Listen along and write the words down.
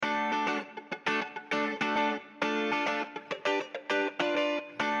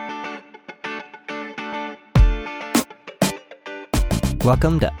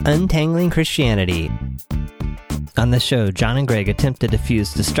Welcome to Untangling Christianity. On this show, John and Greg attempt to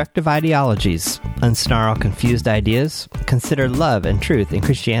diffuse destructive ideologies, unsnarl confused ideas, consider love and truth in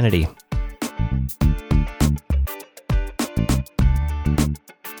Christianity.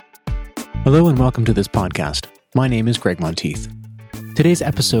 Hello and welcome to this podcast. My name is Greg Monteith. Today's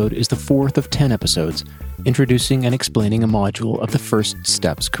episode is the fourth of 10 episodes introducing and explaining a module of the First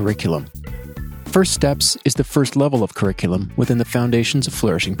Steps curriculum. First Steps is the first level of curriculum within the Foundations of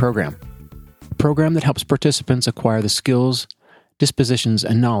Flourishing program, a program that helps participants acquire the skills, dispositions,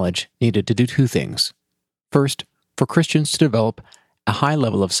 and knowledge needed to do two things. First, for Christians to develop a high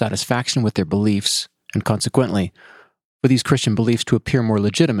level of satisfaction with their beliefs, and consequently, for these Christian beliefs to appear more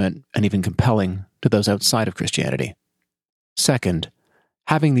legitimate and even compelling to those outside of Christianity. Second,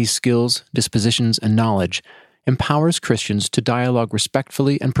 having these skills, dispositions, and knowledge empowers Christians to dialogue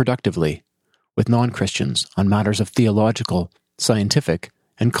respectfully and productively with non-Christians on matters of theological, scientific,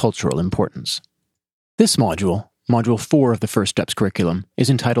 and cultural importance. This module, Module 4 of the First Steps curriculum, is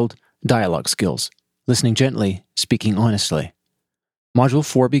entitled Dialogue Skills, Listening Gently, Speaking Honestly. Module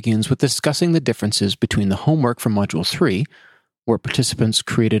 4 begins with discussing the differences between the homework from Module 3, where participants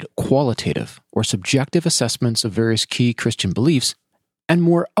created qualitative or subjective assessments of various key Christian beliefs, and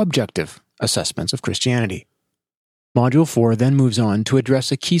more objective assessments of Christianity. Module 4 then moves on to address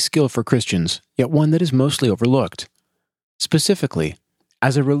a key skill for Christians, yet one that is mostly overlooked. Specifically,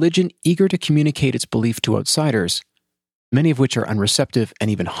 as a religion eager to communicate its belief to outsiders, many of which are unreceptive and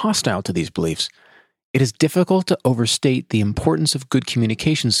even hostile to these beliefs, it is difficult to overstate the importance of good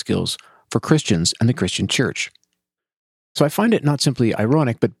communication skills for Christians and the Christian church. So I find it not simply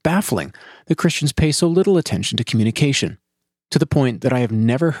ironic, but baffling that Christians pay so little attention to communication, to the point that I have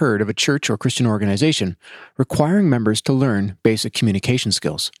never heard of a church or Christian organization requiring members to learn basic communication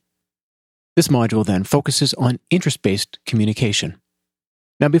skills. This module then focuses on interest-based communication.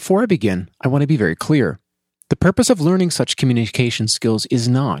 Now, before I begin, I want to be very clear. The purpose of learning such communication skills is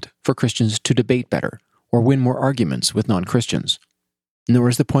not for Christians to debate better or win more arguments with non-Christians. Nor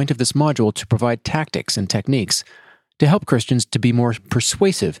is the point of this module to provide tactics and techniques to help Christians to be more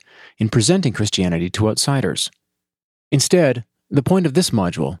persuasive in presenting Christianity to outsiders. Instead, the point of this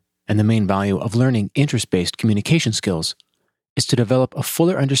module, and the main value of learning interest-based communication skills, is to develop a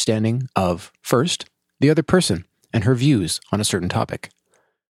fuller understanding of, first, the other person and her views on a certain topic.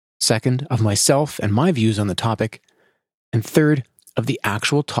 Second, of myself and my views on the topic. And third, of the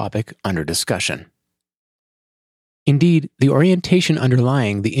actual topic under discussion. Indeed, the orientation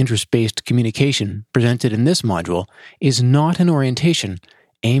underlying the interest-based communication presented in this module is not an orientation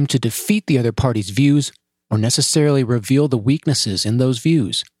aimed to defeat the other party's views or necessarily reveal the weaknesses in those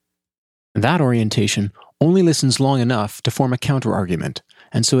views. That orientation only listens long enough to form a counter-argument,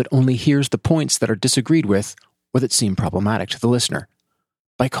 and so it only hears the points that are disagreed with or that seem problematic to the listener.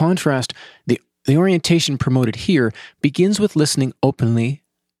 By contrast, the orientation promoted here begins with listening openly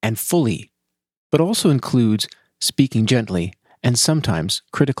and fully, but also includes speaking gently and sometimes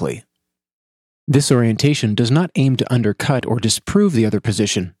critically. This orientation does not aim to undercut or disprove the other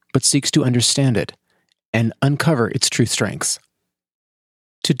position, but seeks to understand it and uncover its true strengths.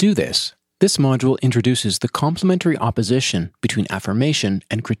 To do this, this module introduces the complementary opposition between affirmation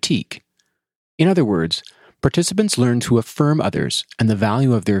and critique. In other words, participants learn to affirm others and the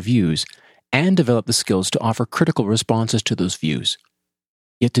value of their views and develop the skills to offer critical responses to those views,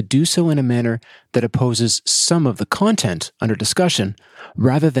 yet to do so in a manner that opposes some of the content under discussion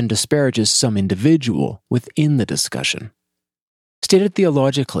rather than disparages some individual within the discussion. Stated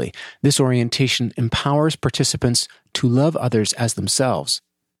theologically, this orientation empowers participants to love others as themselves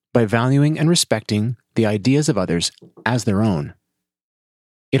by valuing and respecting the ideas of others as their own.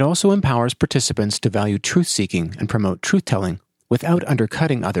 It also empowers participants to value truth-seeking and promote truth-telling without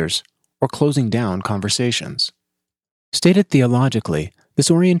undercutting others or closing down conversations. Stated theologically,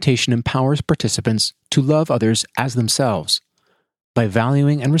 this orientation empowers participants to love others as themselves by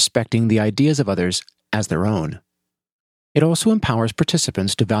valuing and respecting the ideas of others as their own. It also empowers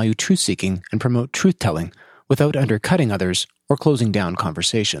participants to value truth-seeking and promote truth-telling without undercutting others or closing down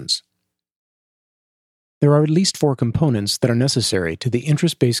conversations. There are at least 4 components that are necessary to the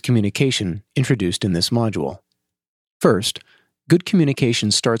interest-based communication introduced in this module. First, good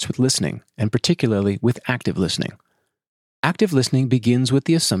communication starts with listening, and particularly with active listening. Active listening begins with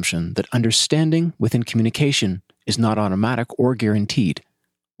the assumption that understanding within communication is not automatic or guaranteed.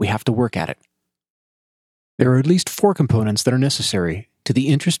 We have to work at it. There are at least 4 components that are necessary to the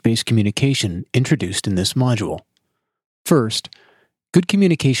interest-based communication introduced in this module. First, good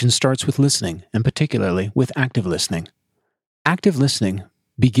communication starts with listening, and particularly with active listening. Active listening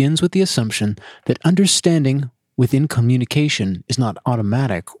begins with the assumption that understanding within communication is not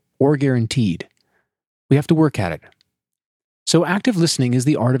automatic or guaranteed. We have to work at it. So active listening is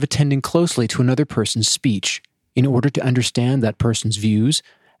the art of attending closely to another person's speech in order to understand that person's views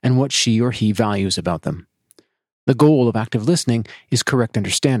and what she or he values about them. The goal of active listening is correct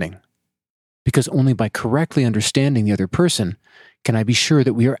understanding, because only by correctly understanding the other person can I be sure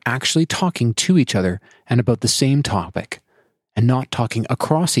that we are actually talking to each other and about the same topic, and not talking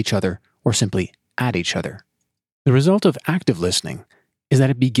across each other or simply at each other. The result of active listening is that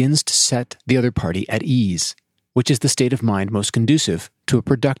it begins to set the other party at ease, which is the state of mind most conducive to a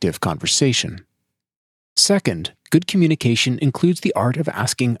productive conversation. Second, good communication includes the art of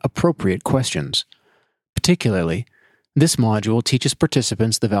asking appropriate questions. Particularly, this module teaches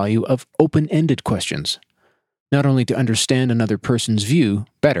participants the value of open-ended questions, not only to understand another person's view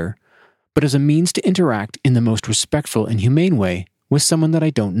better, but as a means to interact in the most respectful and humane way with someone that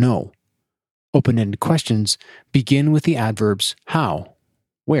I don't know. Open-ended questions begin with the adverbs how,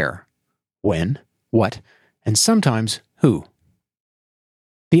 where, when, what, and sometimes who.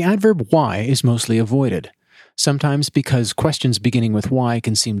 The adverb why is mostly avoided, sometimes because questions beginning with why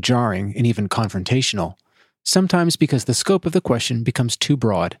can seem jarring and even confrontational, sometimes because the scope of the question becomes too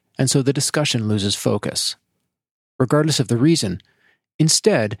broad and so the discussion loses focus. Regardless of the reason,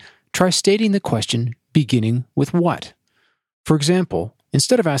 instead, try stating the question beginning with what. For example,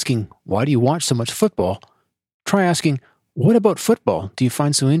 instead of asking, why do you watch so much football? Try asking, what about football do you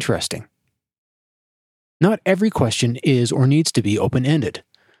find so interesting? Not every question is or needs to be open-ended.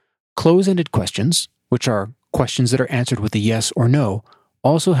 Close-ended questions, which are questions that are answered with a yes or no,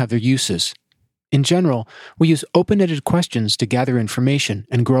 also have their uses. In general, we use open-ended questions to gather information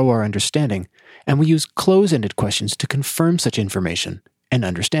and grow our understanding, and we use close-ended questions to confirm such information and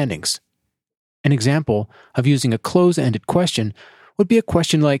understandings. An example of using a close-ended question would be a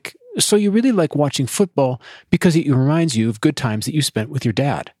question like, so you really like watching football because it reminds you of good times that you spent with your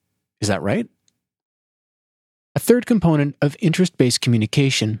dad. Is that right? A third component of interest-based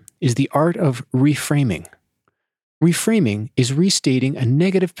communication is the art of reframing. Reframing is restating a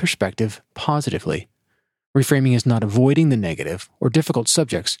negative perspective positively. Reframing is not avoiding the negative or difficult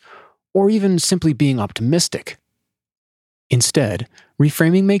subjects, or even simply being optimistic. Instead,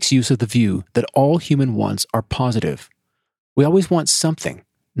 reframing makes use of the view that all human wants are positive. We always want something,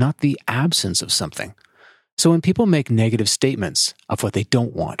 not the absence of something. So when people make negative statements of what they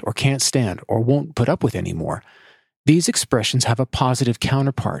don't want or can't stand or won't put up with anymore, these expressions have a positive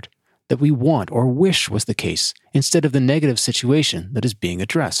counterpart that we want or wish was the case instead of the negative situation that is being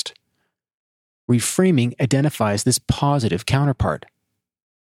addressed. Reframing identifies this positive counterpart.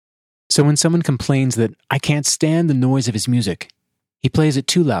 So when someone complains that I can't stand the noise of his music, he plays it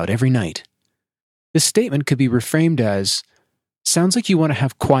too loud every night, this statement could be reframed as, sounds like you want to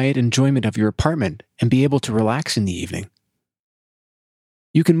have quiet enjoyment of your apartment and be able to relax in the evening.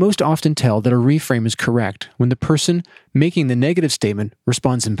 You can most often tell that a reframe is correct when the person making the negative statement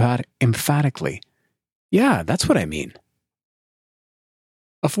responds emphatically. Yeah, that's what I mean.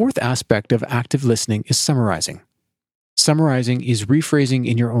 A fourth aspect of active listening is summarizing. Summarizing is rephrasing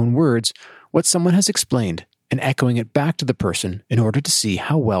in your own words what someone has explained and echoing it back to the person in order to see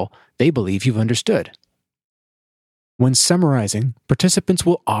how well they believe you've understood. When summarizing, participants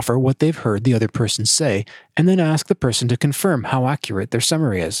will offer what they've heard the other person say and then ask the person to confirm how accurate their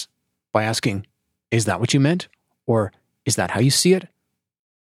summary is by asking, is that what you meant? Or is that how you see it?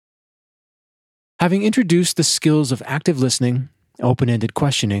 Having introduced the skills of active listening, open-ended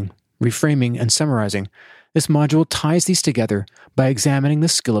questioning, reframing, and summarizing, this module ties these together by examining the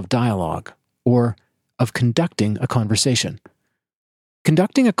skill of dialogue, or of conducting a conversation.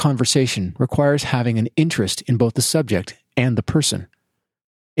 Conducting a conversation requires having an interest in both the subject and the person.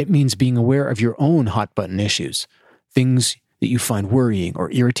 It means being aware of your own hot-button issues, things that you find worrying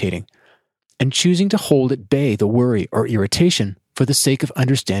or irritating, and choosing to hold at bay the worry or irritation for the sake of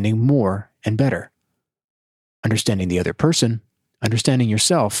understanding more and better. Understanding the other person, understanding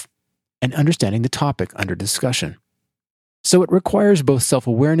yourself, and understanding the topic under discussion. So it requires both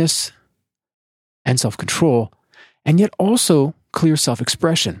self-awareness and self-control, and yet also clear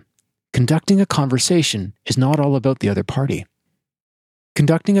self-expression. Conducting a conversation is not all about the other party.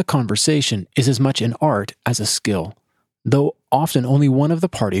 Conducting a conversation is as much an art as a skill, though often only one of the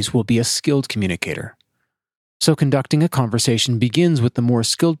parties will be a skilled communicator. So conducting a conversation begins with the more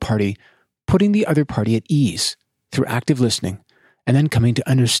skilled party putting the other party at ease through active listening, and then coming to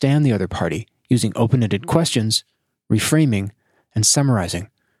understand the other party using open-ended questions, reframing, and summarizing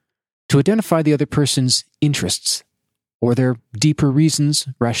to identify the other person's interests or their deeper reasons,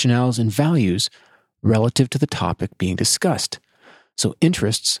 rationales, and values relative to the topic being discussed. So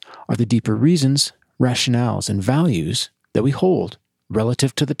interests are the deeper reasons, rationales, and values that we hold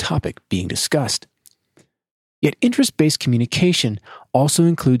relative to the topic being discussed. Yet interest-based communication also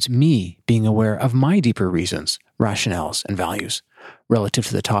includes me being aware of my deeper reasons, rationales, and values relative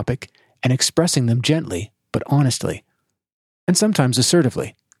to the topic and expressing them gently but honestly, and sometimes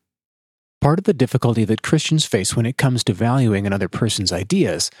assertively. Part of the difficulty that Christians face when it comes to valuing another person's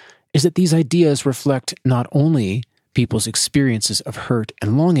ideas is that these ideas reflect not only people's experiences of hurt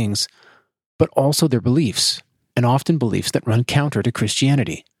and longings, but also their beliefs, and often beliefs that run counter to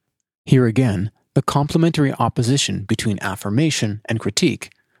Christianity. Here again, the complementary opposition between affirmation and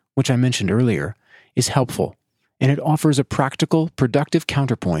critique, which I mentioned earlier, is helpful, and it offers a practical, productive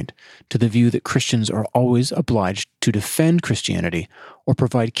counterpoint to the view that Christians are always obliged to defend Christianity or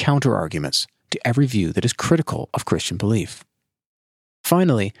provide counter-arguments to every view that is critical of Christian belief.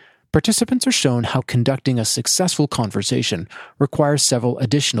 Finally, participants are shown how conducting a successful conversation requires several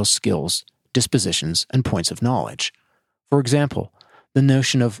additional skills, dispositions, and points of knowledge. For example, the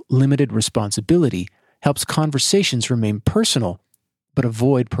notion of limited responsibility helps conversations remain personal, but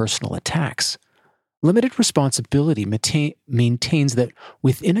avoid personal attacks. Limited responsibility maintains that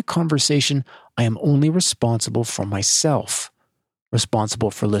within a conversation, I am only responsible for myself, responsible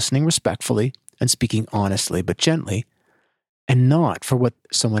for listening respectfully and speaking honestly but gently, and not for what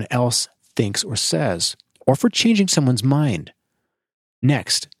someone else thinks or says, or for changing someone's mind.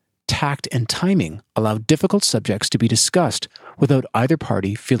 Next, tact and timing allow difficult subjects to be discussed without either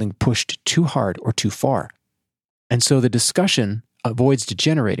party feeling pushed too hard or too far, and so the discussion avoids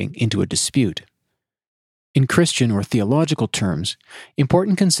degenerating into a dispute. In Christian or theological terms,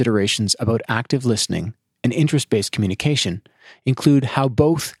 important considerations about active listening and interest-based communication include how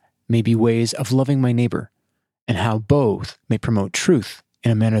both may be ways of loving my neighbor, and how both may promote truth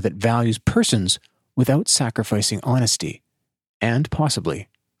in a manner that values persons without sacrificing honesty, and possibly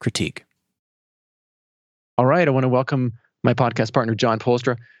critique. All right, I want to welcome my podcast partner, John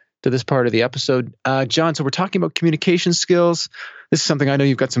Polstra, to this part of the episode. John, so we're talking about communication skills. This is something I know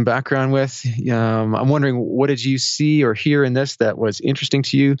you've got some background with. I'm wondering, what did you see or hear in this that was interesting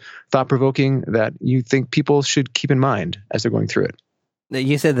to you, thought-provoking, that you think people should keep in mind as they're going through it?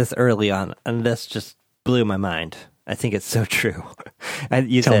 You said this early on, and this just blew my mind. I think it's so true.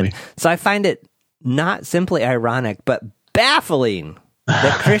 You Tell said, me. So I find it not simply ironic, but baffling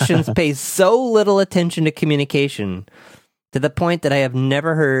that Christians pay so little attention to communication, to the point that I have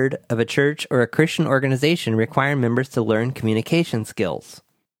never heard of a church or a Christian organization requiring members to learn communication skills.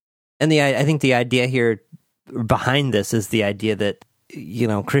 And I think the idea here behind this is the idea that,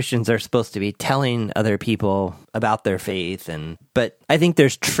 Christians are supposed to be telling other people about their faith, but I think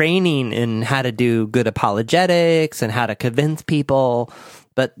there's training in how to do good apologetics and how to convince people,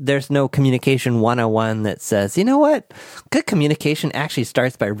 but there's no communication 101 that says, you know what? Good communication actually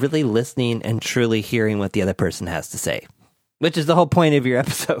starts by really listening and truly hearing what the other person has to say. Which is the whole point of your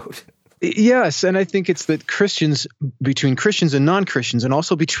episode. Yes, and I think it's that Christians, between Christians and non-Christians, and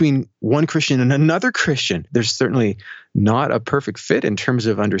also between one Christian and another Christian, there's certainly not a perfect fit in terms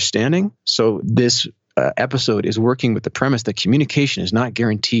of understanding. So this episode is working with the premise that communication is not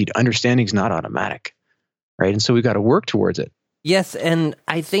guaranteed, understanding is not automatic, right? And so we've got to work towards it. Yes, and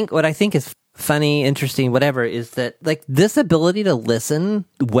I think what I think is funny, interesting, whatever, is that this ability to listen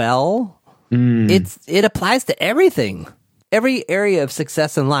well, it applies to everything. Every area of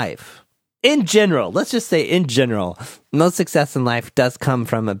success in life. In general, let's just say in general, most success in life does come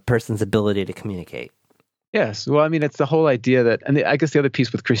from a person's ability to communicate. Yes. Well, I mean, it's the whole idea that, and I guess the other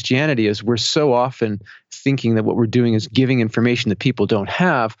piece with Christianity is we're so often thinking that what we're doing is giving information that people don't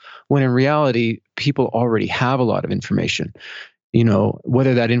have, when in reality, people already have a lot of information.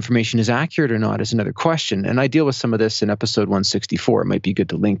 Whether that information is accurate or not is another question. And I deal with some of this in episode 164. It might be good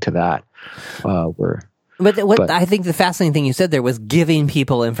to link to that. But I think the fascinating thing you said there was giving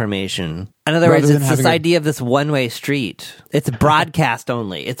people information. In other words, it's this idea of this one-way street. It's broadcast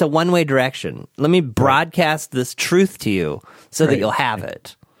only. It's a one-way direction. Let me broadcast this truth to you so that you'll have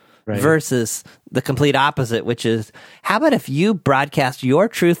it. Right. Versus the complete opposite, which is, how about if you broadcast your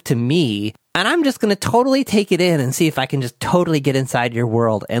truth to me, and I'm just going to totally take it in and see if I can just totally get inside your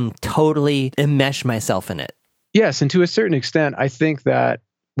world and totally enmesh myself in it. Yes, and to a certain extent, I think that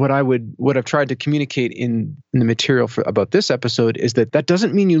what I've tried to communicate in the material about this episode is that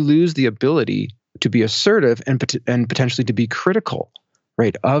doesn't mean you lose the ability to be assertive and potentially to be critical,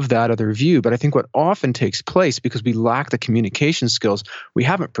 right, of that other view. But I think what often takes place, because we lack the communication skills, we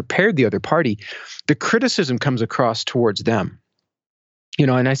haven't prepared the other party, the criticism comes across towards them.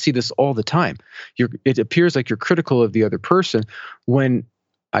 And I see this all the time. It appears like you're critical of the other person, when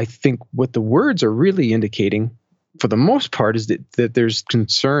I think what the words are really indicating for the most part, is that there's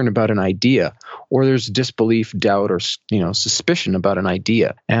concern about an idea, or there's disbelief, doubt, or suspicion about an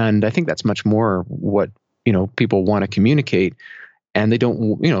idea. And I think that's much more what people want to communicate, and they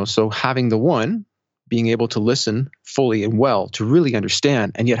don't. So having the one, being able to listen fully and well to really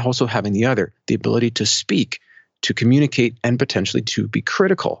understand, and yet also having the other, the ability to speak, to communicate, and potentially to be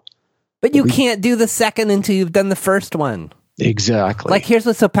critical. But you can't do the second until you've done the first one. Exactly. Like, here's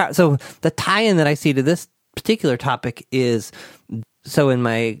what's so powerful. So the tie-in that I see to this particular topic is, so in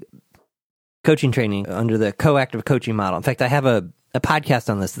my coaching training under the coactive coaching model, in fact, I have a podcast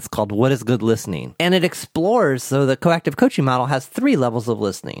on this. It's called What is Good Listening? And it explores, so the coactive coaching model has 3 levels of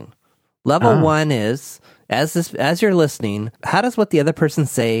listening. Level 1 is, as you're listening, how does what the other person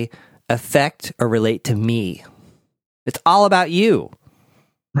say affect or relate to me? It's all about you.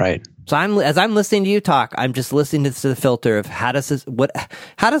 Right. So as I'm listening to you talk, I'm just listening to the filter of how does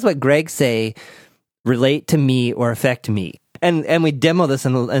what Greg say relate to me or affect me? And we demo this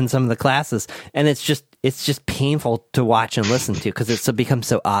in some of the classes, and it's just painful to watch and listen to because it becomes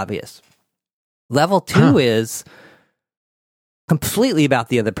so obvious. Level 2 is completely about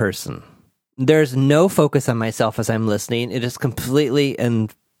the other person. There's no focus on myself as I'm listening. It is completely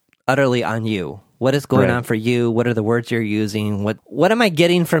and utterly on you. What is going on for you? What are the words you're using? What am I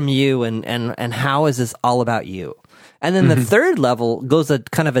getting from you? And how is this all about you? And then the third level goes a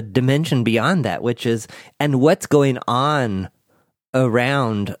kind of a dimension beyond that, which is, and what's going on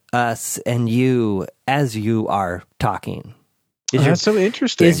around us and you as you are talking. That's so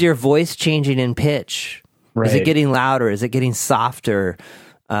interesting. Is your voice changing in pitch? Right. Is it getting louder? Is it getting softer?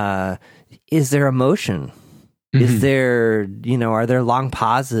 Is there emotion? Is there, are there long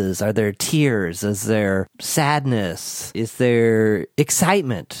pauses? Are there tears? Is there sadness? Is there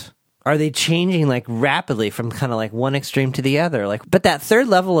excitement? Are they changing like rapidly from kind of like one extreme to the other? But that third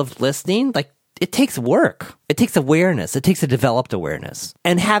level of listening, it takes work. It takes awareness. It takes a developed awareness.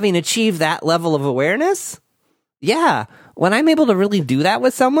 And having achieved that level of awareness, when I'm able to really do that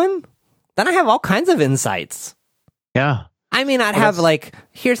with someone, then I have all kinds of insights. Yeah. I may not have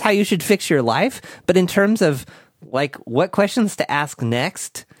here's how you should fix your life, but in terms of what questions to ask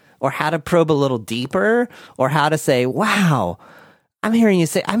next, or how to probe a little deeper, or how to say, wow, I'm hearing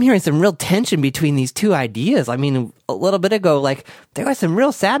some real tension between these two ideas. I mean, a little bit ago, there was some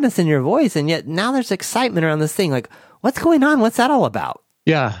real sadness in your voice, and yet now there's excitement around this thing. What's going on? What's that all about?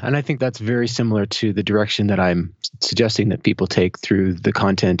 Yeah, and I think that's very similar to the direction that I'm suggesting that people take through the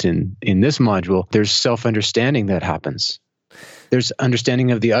content in this module. There's self-understanding that happens. There's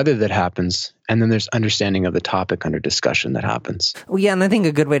understanding of the other that happens, and then there's understanding of the topic under discussion that happens. Well, yeah, and I think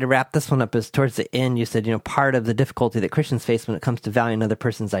a good way to wrap this one up is towards the end, you said, part of the difficulty that Christians face when it comes to valuing another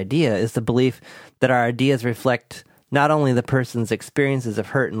person's idea is the belief that our ideas reflect not only the person's experiences of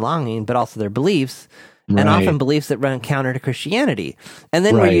hurt and longing, but also their beliefs, and often beliefs that run counter to Christianity. And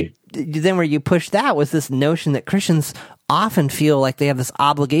then where you push that was this notion that Christians often feel like they have this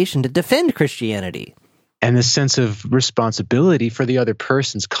obligation to defend Christianity. And the sense of responsibility for the other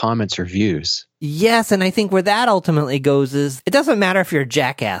person's comments or views. Yes, and I think where that ultimately goes is, it doesn't matter if you're a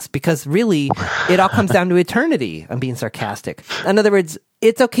jackass, because really, it all comes down to eternity. I'm being sarcastic. In other words,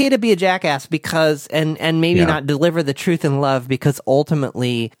 it's okay to be a jackass because, and maybe not deliver the truth in love, because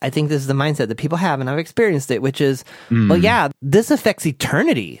ultimately, I think this is the mindset that people have, and I've experienced it, which is, this affects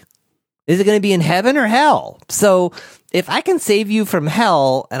eternity. Is it going to be in heaven or hell? So if I can save you from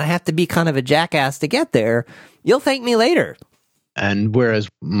hell and I have to be kind of a jackass to get there, you'll thank me later. And whereas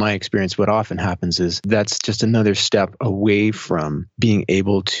my experience, what often happens is that's just another step away from being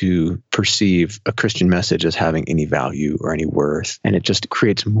able to perceive a Christian message as having any value or any worth. And it just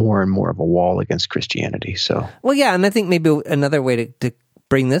creates more and more of a wall against Christianity. So, well, yeah. And I think maybe another way to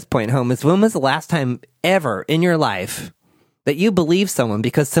bring this point home is, when was the last time ever in your life that you believe someone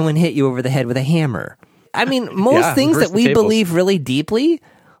because someone hit you over the head with a hammer? I mean, most things that we believe really deeply,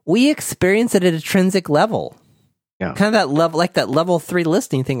 we experience it at an intrinsic level. Yeah. Kind of that level, like that level 3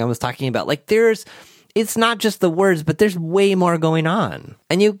 listening thing I was talking about. It's not just the words, but there's way more going on.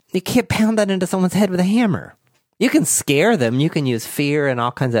 And you can't pound that into someone's head with a hammer. You can scare them. You can use fear and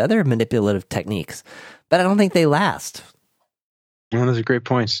all kinds of other manipulative techniques, but I don't think they last. Well, those are great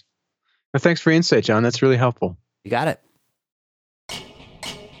points. Well, thanks for your insight, John. That's really helpful. You got it.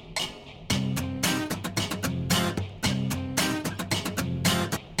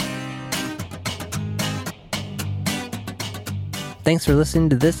 Thanks for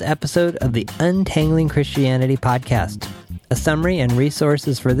listening to this episode of the Untangling Christianity podcast. A summary and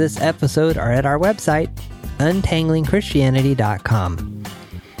resources for this episode are at our website, untanglingchristianity.com.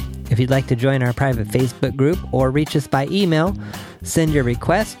 If you'd like to join our private Facebook group or reach us by email, send your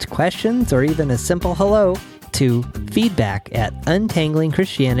request, questions, or even a simple hello to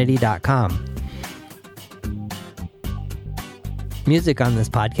feedback@untanglingchristianity.com. Music on this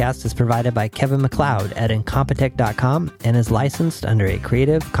podcast is provided by Kevin MacLeod at Incompetech.com and is licensed under a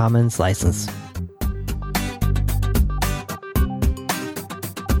Creative Commons license.